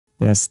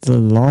There's still a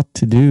lot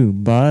to do,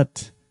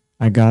 but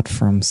I got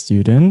from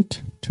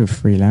student to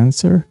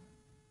freelancer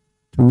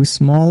to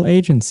small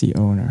agency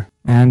owner.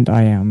 And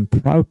I am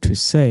proud to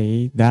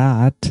say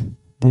that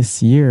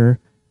this year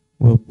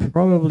will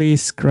probably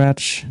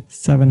scratch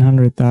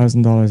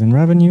 $700,000 in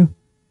revenue.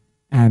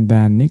 And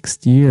then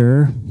next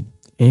year,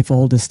 if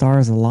all the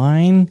stars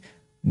align,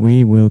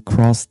 we will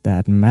cross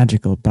that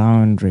magical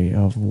boundary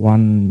of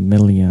 $1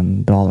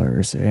 million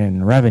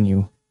in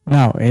revenue.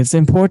 Now, it's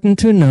important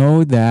to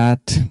know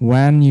that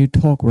when you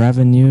talk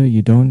revenue,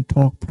 you don't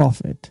talk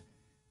profit.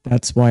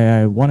 That's why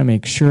I want to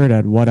make sure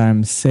that what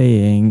I'm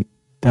saying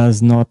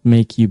does not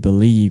make you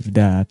believe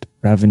that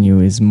revenue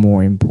is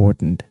more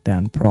important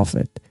than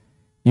profit.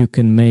 You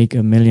can make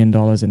 $1 million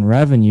in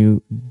revenue,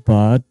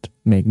 but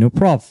make no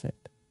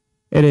profit.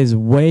 It is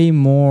way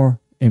more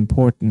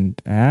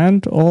important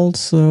and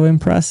also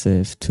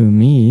impressive to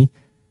me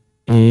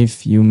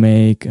if you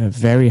make a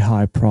very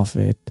high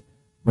profit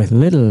with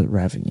little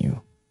revenue,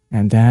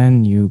 and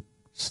then you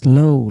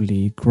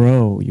slowly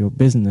grow your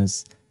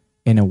business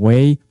in a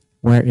way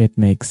where it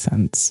makes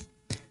sense.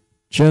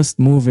 Just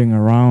moving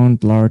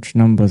around large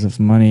numbers of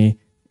money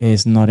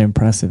is not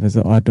impressive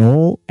at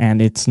all,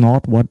 and it's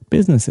not what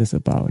business is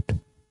about.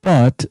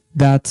 But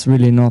that's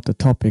really not the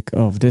topic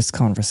of this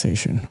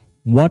conversation.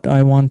 What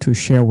I want to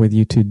share with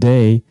you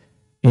today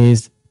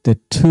is the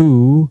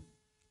 2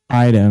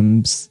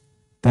 items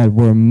that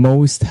were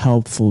most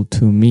helpful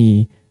to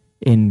me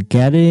in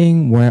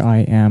getting where I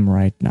am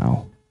right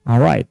now. All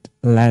right,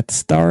 let's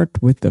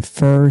start with the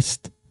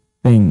first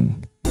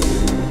thing.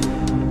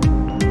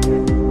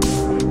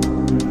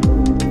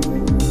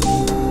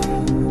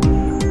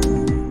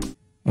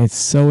 It's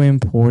so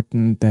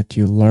important that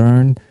you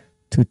learn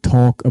to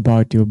talk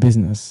about your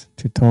business,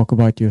 to talk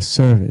about your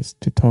service,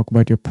 to talk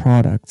about your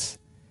products.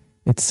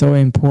 It's so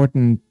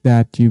important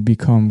that you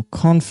become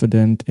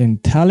confident in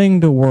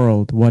telling the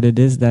world what it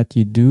is that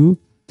you do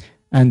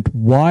and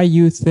why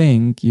you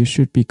think you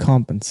should be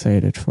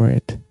compensated for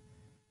it.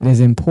 It is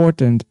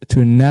important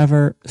to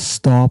never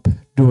stop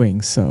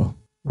doing so.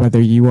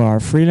 Whether you are a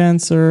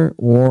freelancer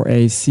or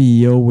a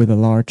CEO with a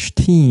large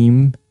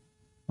team,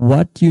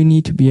 what you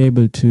need to be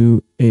able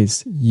to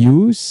is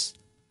use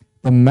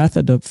the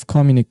method of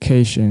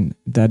communication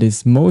that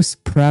is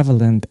most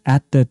prevalent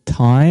at the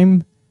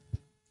time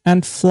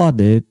and flood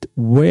it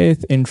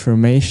with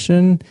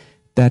information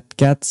that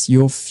gets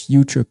your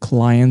future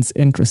clients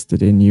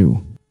interested in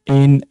you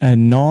in a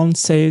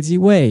non-salesy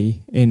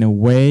way, in a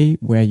way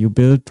where you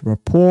build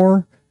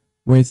rapport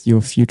with your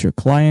future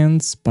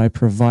clients by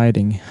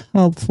providing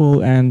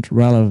helpful and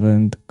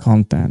relevant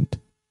content.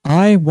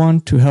 I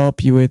want to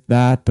help you with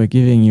that by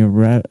giving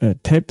you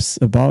tips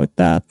about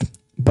that,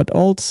 but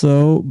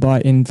also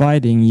by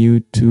inviting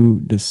you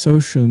to the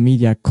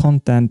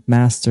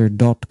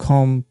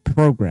socialmediacontentmaster.com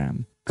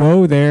program.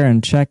 Go there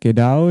and check it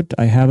out.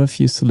 I have a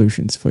few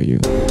solutions for you.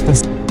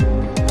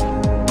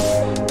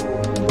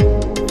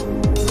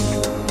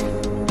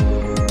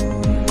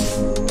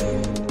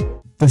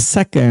 The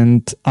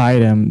second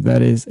item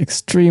that is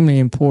extremely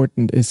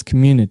important is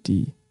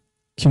community.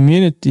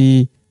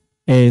 Community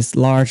is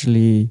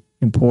largely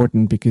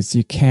important because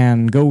you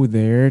can go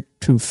there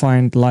to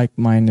find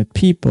like-minded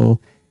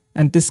people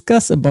and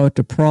discuss about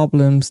the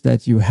problems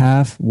that you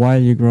have while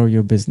you grow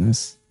your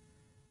business.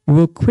 You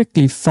will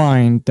quickly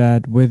find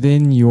that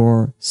within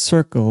your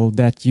circle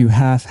that you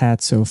have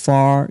had so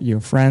far, your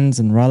friends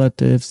and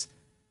relatives,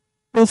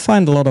 you'll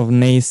find a lot of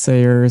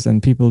naysayers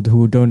and people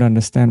who don't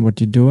understand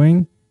what you're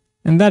doing.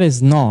 And that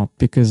is not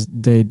because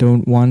they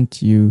don't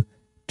want you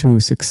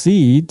to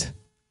succeed.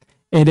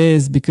 It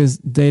is because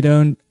they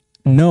don't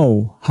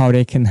know how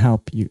they can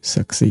help you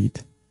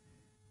succeed.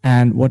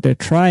 And what they're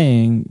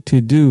trying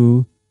to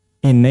do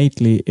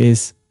innately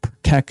is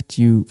protect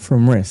you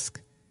from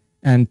risk.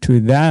 And to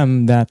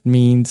them, that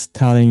means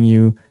telling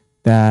you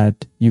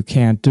that you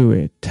can't do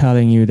it,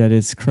 telling you that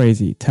it's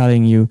crazy,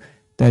 telling you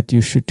that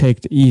you should take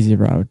the easy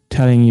route,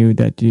 telling you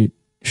that you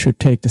should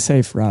take the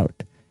safe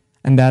route.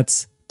 And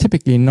that's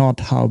typically not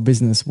how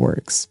business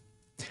works,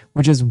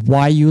 which is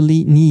why you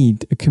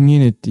need a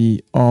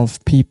community of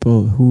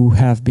people who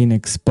have been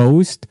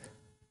exposed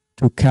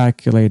to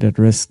calculated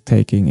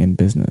risk-taking in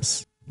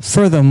business.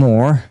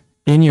 Furthermore,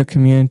 in your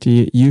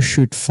community, you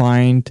should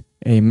find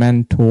a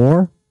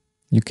mentor.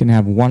 You can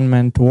have one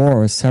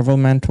mentor or several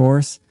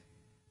mentors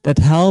that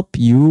help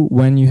you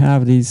when you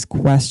have these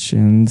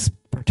questions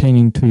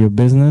pertaining to your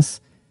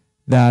business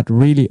that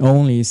really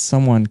only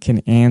someone can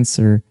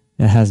answer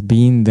that has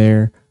been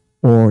there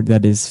or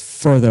that is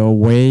further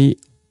away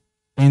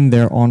in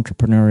their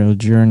entrepreneurial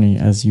journey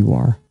as you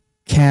are.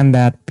 Can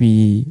that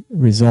be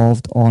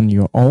resolved on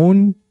your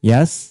own?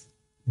 Yes,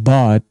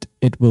 but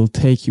it will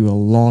take you a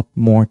lot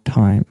more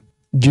time.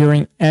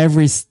 During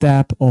every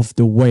step of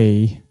the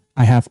way,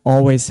 I have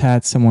always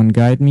had someone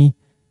guide me.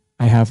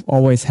 I have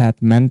always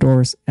had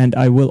mentors, and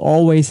I will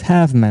always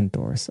have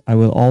mentors. I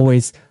will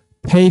always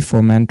pay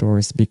for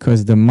mentors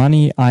because the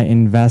money I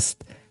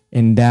invest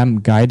in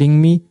them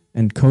guiding me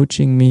and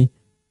coaching me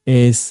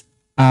is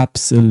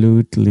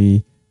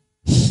absolutely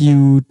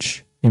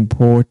huge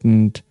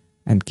important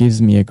and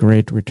gives me a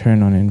great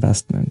return on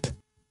investment.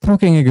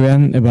 Talking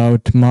again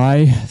about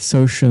my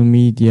social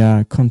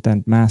media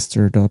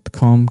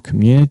contentmaster.com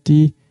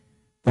community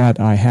that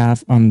I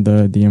have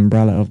under the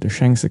umbrella of the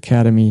Shanks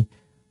Academy,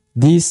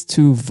 these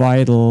two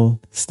vital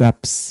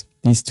steps,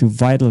 these two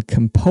vital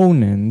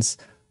components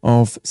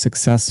of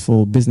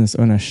successful business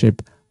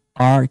ownership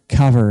are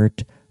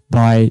covered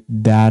by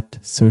that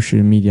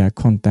social media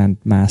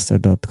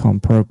contentmaster.com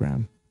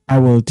program. I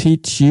will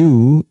teach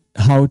you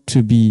how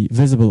to be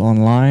visible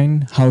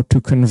online, how to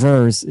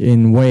converse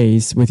in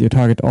ways with your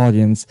target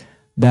audience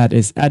that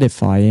is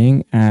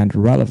edifying and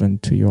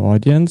relevant to your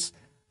audience.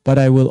 But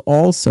I will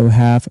also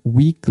have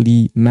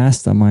weekly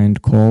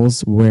mastermind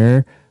calls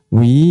where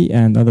we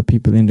and other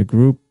people in the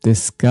group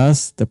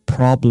discuss the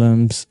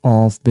problems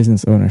of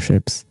business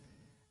ownerships.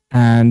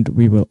 And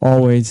we will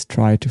always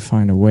try to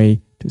find a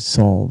way to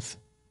solve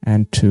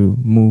and to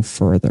move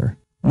further.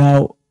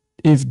 Now,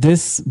 if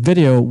this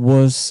video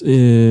was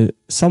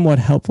somewhat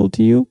helpful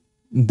to you,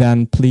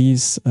 then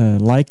please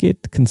like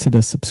it,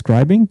 consider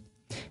subscribing.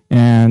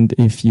 And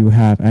if you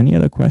have any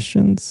other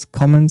questions,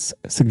 comments,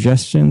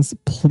 suggestions,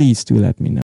 please do let me know.